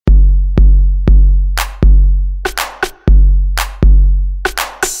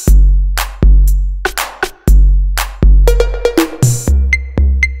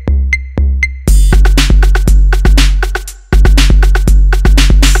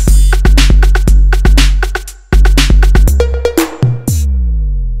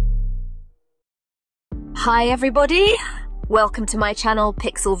Hi everybody! Welcome to my channel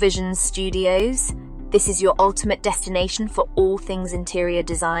Pixel Vision Studios. This is your ultimate destination for all things interior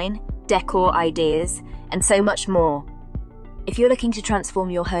design, decor ideas, and so much more. If you're looking to transform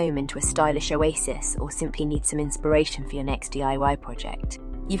your home into a stylish oasis or simply need some inspiration for your next DIY project,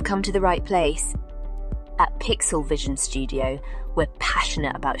 you've come to the right place. At Pixel Vision Studio, we're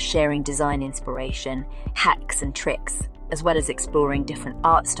passionate about sharing design inspiration, hacks and tricks, as well as exploring different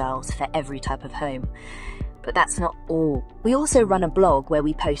art styles for every type of home. But that's not all. We also run a blog where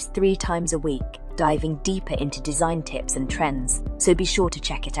we post 3 times a week, diving deeper into design tips and trends, so be sure to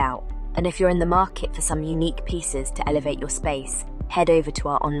check it out. And if you're in the market for some unique pieces to elevate your space, head over to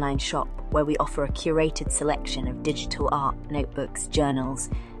our online shop where we offer a curated selection of digital art, notebooks,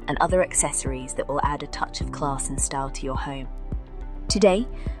 journals, and other accessories that will add a touch of class and style to your home. Today,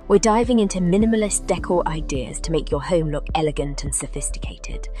 we're diving into minimalist decor ideas to make your home look elegant and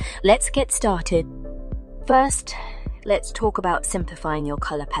sophisticated. Let's get started. First, let's talk about simplifying your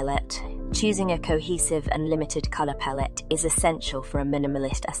color palette. Choosing a cohesive and limited color palette is essential for a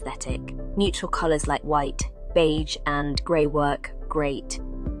minimalist aesthetic. Neutral colors like white, beige, and grey work great.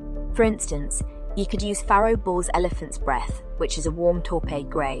 For instance, you could use Faro Ball's Elephant's Breath, which is a warm taupe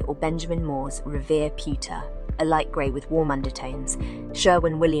grey, or Benjamin Moore's Revere Pewter, a light grey with warm undertones.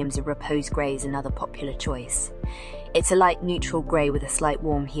 Sherwin-Williams' Repose Grey is another popular choice. It's a light neutral grey with a slight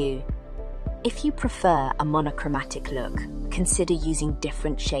warm hue. If you prefer a monochromatic look, consider using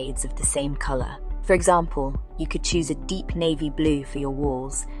different shades of the same colour. For example, you could choose a deep navy blue for your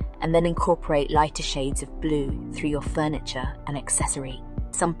walls, and then incorporate lighter shades of blue through your furniture and accessory.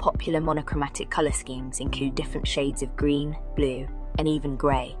 Some popular monochromatic colour schemes include different shades of green, blue, and even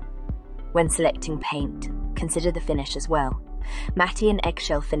grey. When selecting paint, consider the finish as well. Matte and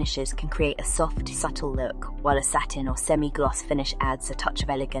eggshell finishes can create a soft, subtle look, while a satin or semi-gloss finish adds a touch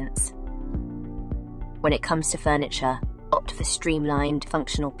of elegance. When it comes to furniture, opt for streamlined,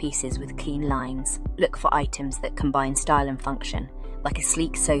 functional pieces with clean lines. Look for items that combine style and function, like a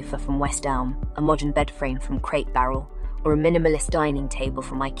sleek sofa from West Elm, a modern bed frame from Crate Barrel, or a minimalist dining table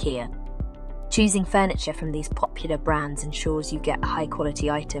from IKEA. Choosing furniture from these popular brands ensures you get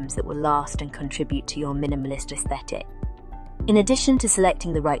high-quality items that will last and contribute to your minimalist aesthetic. In addition to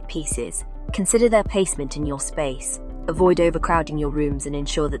selecting the right pieces, consider their placement in your space. Avoid overcrowding your rooms and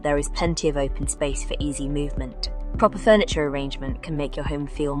ensure that there is plenty of open space for easy movement. Proper furniture arrangement can make your home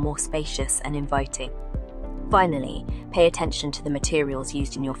feel more spacious and inviting. Finally, pay attention to the materials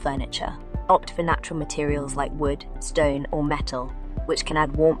used in your furniture. Opt for natural materials like wood, stone, or metal, which can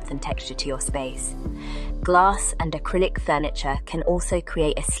add warmth and texture to your space. Glass and acrylic furniture can also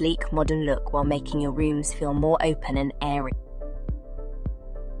create a sleek, modern look while making your rooms feel more open and airy.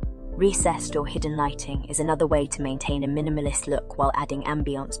 Recessed or hidden lighting is another way to maintain a minimalist look while adding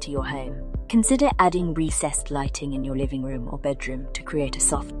ambience to your home. Consider adding recessed lighting in your living room or bedroom to create a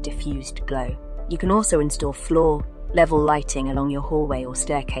soft, diffused glow. You can also install floor-level lighting along your hallway or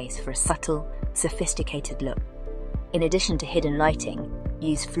staircase for a subtle, sophisticated look. In addition to hidden lighting,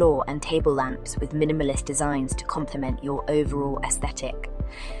 use floor and table lamps with minimalist designs to complement your overall aesthetic.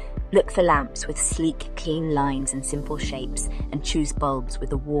 Look for lamps with sleek, clean lines and simple shapes, and choose bulbs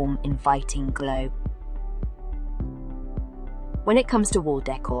with a warm, inviting glow. When it comes to wall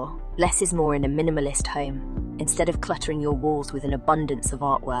decor, less is more in a minimalist home. Instead of cluttering your walls with an abundance of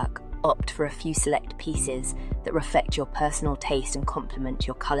artwork, opt for a few select pieces that reflect your personal taste and complement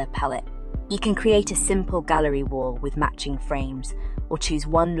your colour palette. You can create a simple gallery wall with matching frames, or choose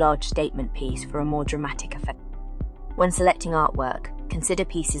one large statement piece for a more dramatic effect. When selecting artwork, consider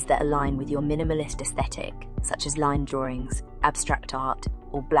pieces that align with your minimalist aesthetic, such as line drawings, abstract art,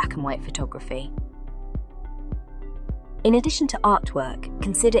 or black and white photography. In addition to artwork,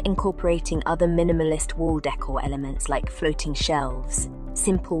 consider incorporating other minimalist wall decor elements like floating shelves,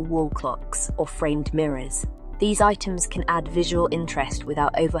 simple wall clocks, or framed mirrors. These items can add visual interest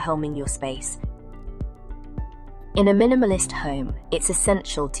without overwhelming your space. In a minimalist home, it's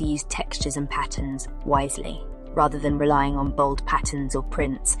essential to use textures and patterns wisely. Rather than relying on bold patterns or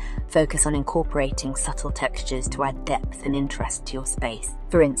prints, focus on incorporating subtle textures to add depth and interest to your space.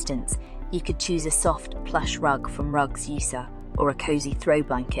 For instance, you could choose a soft, plush rug from Rugs Yusa, or a cozy throw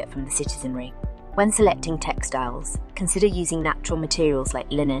blanket from the Citizenry. When selecting textiles, consider using natural materials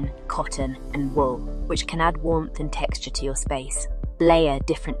like linen, cotton, and wool, which can add warmth and texture to your space. Layer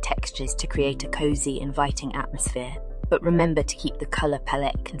different textures to create a cozy, inviting atmosphere, but remember to keep the colour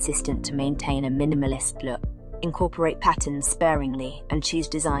palette consistent to maintain a minimalist look. Incorporate patterns sparingly and choose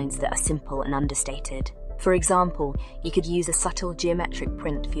designs that are simple and understated. For example, you could use a subtle geometric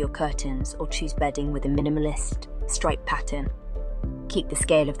print for your curtains, or choose bedding with a minimalist stripe pattern. Keep the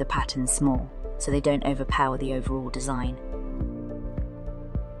scale of the pattern small, so they don't overpower the overall design.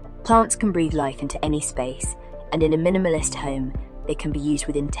 Plants can breathe life into any space, and in a minimalist home, they can be used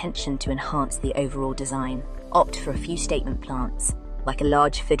with intention to enhance the overall design. Opt for a few statement plants, like a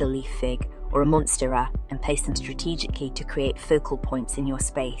large fiddle leaf fig or a monstera, and place them strategically to create focal points in your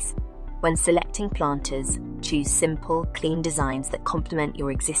space. When selecting planters, choose simple, clean designs that complement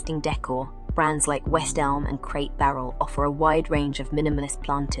your existing decor. Brands like West Elm and Crate Barrel offer a wide range of minimalist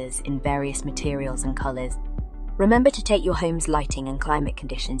planters in various materials and colours. Remember to take your home's lighting and climate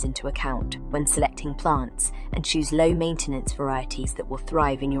conditions into account when selecting plants, and choose low-maintenance varieties that will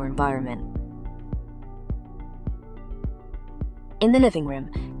thrive in your environment. In the living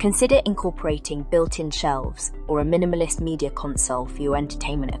room, consider incorporating built-in shelves or a minimalist media console for your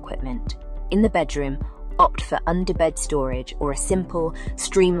entertainment equipment. In the bedroom, opt for under-bed storage or a simple,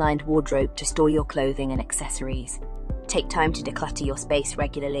 streamlined wardrobe to store your clothing and accessories. Take time to declutter your space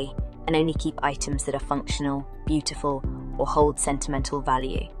regularly, and only keep items that are functional, beautiful, or hold sentimental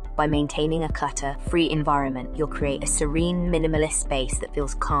value. By maintaining a clutter-free environment, you'll create a serene, minimalist space that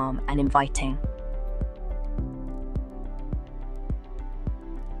feels calm and inviting.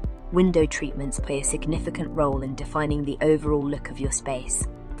 Window treatments play a significant role in defining the overall look of your space.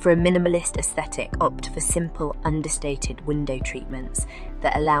 For a minimalist aesthetic, opt for simple, understated window treatments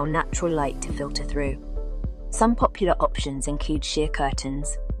that allow natural light to filter through. Some popular options include sheer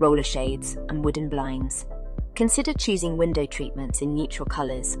curtains, roller shades, and wooden blinds. Consider choosing window treatments in neutral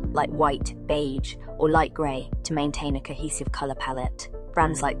colours like white, beige, or light grey to maintain a cohesive colour palette.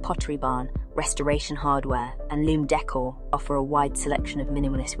 Brands like Pottery Barn, Restoration Hardware, and Loom Decor offer a wide selection of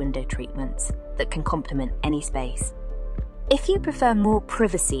minimalist window treatments that can complement any space. If you prefer more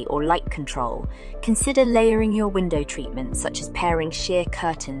privacy or light control, consider layering your window treatments, such as pairing sheer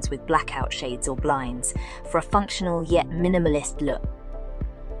curtains with blackout shades or blinds for a functional yet minimalist look.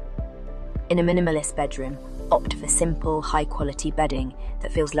 In a minimalist bedroom, opt for simple, high-quality bedding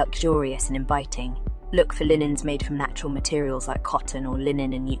that feels luxurious and inviting. Look for linens made from natural materials like cotton or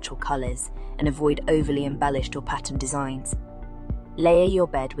linen in neutral colours, and avoid overly embellished or patterned designs. Layer your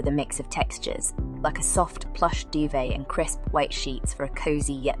bed with a mix of textures, like a soft, plush duvet and crisp white sheets for a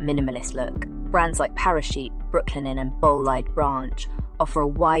cosy yet minimalist look. Brands like Parachute, Brooklinen, and Bowl-Eyed Branch offer a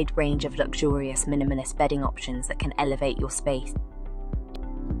wide range of luxurious minimalist bedding options that can elevate your space.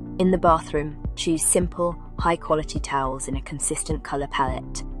 In the bathroom, choose simple, high-quality towels in a consistent colour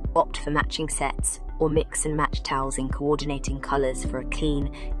palette. Opt for matching sets, or mix and match towels in coordinating colours for a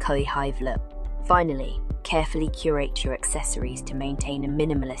clean, co-hive look. Finally, carefully curate your accessories to maintain a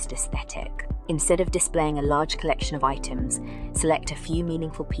minimalist aesthetic. Instead of displaying a large collection of items, select a few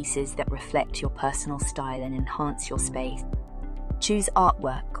meaningful pieces that reflect your personal style and enhance your space. Choose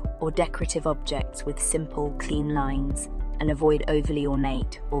artwork or decorative objects with simple, clean lines, and avoid overly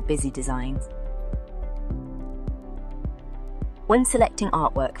ornate or busy designs. When selecting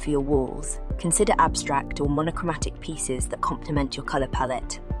artwork for your walls, consider abstract or monochromatic pieces that complement your colour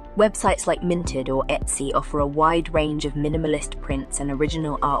palette. Websites like Minted or Etsy offer a wide range of minimalist prints and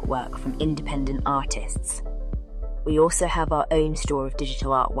original artwork from independent artists. We also have our own store of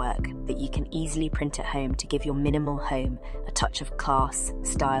digital artwork that you can easily print at home to give your minimal home a touch of class,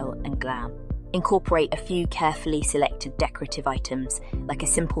 style, and glam. Incorporate a few carefully selected decorative items like a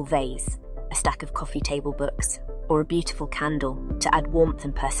simple vase, a stack of coffee table books, or a beautiful candle to add warmth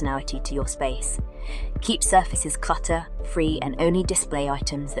and personality to your space. Keep surfaces clutter-free and only display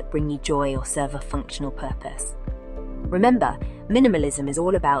items that bring you joy or serve a functional purpose. Remember, minimalism is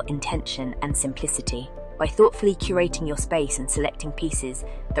all about intention and simplicity. By thoughtfully curating your space and selecting pieces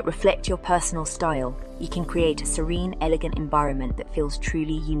that reflect your personal style, you can create a serene, elegant environment that feels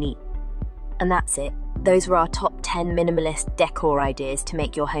truly unique. And that's it. Those were our top 10 minimalist decor ideas to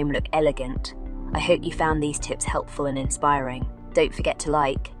make your home look elegant. I hope you found these tips helpful and inspiring. Don't forget to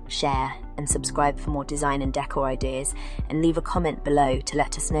like, share, and subscribe for more design and decor ideas, and leave a comment below to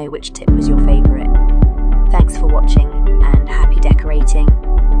let us know which tip was your favourite. Thanks for watching, and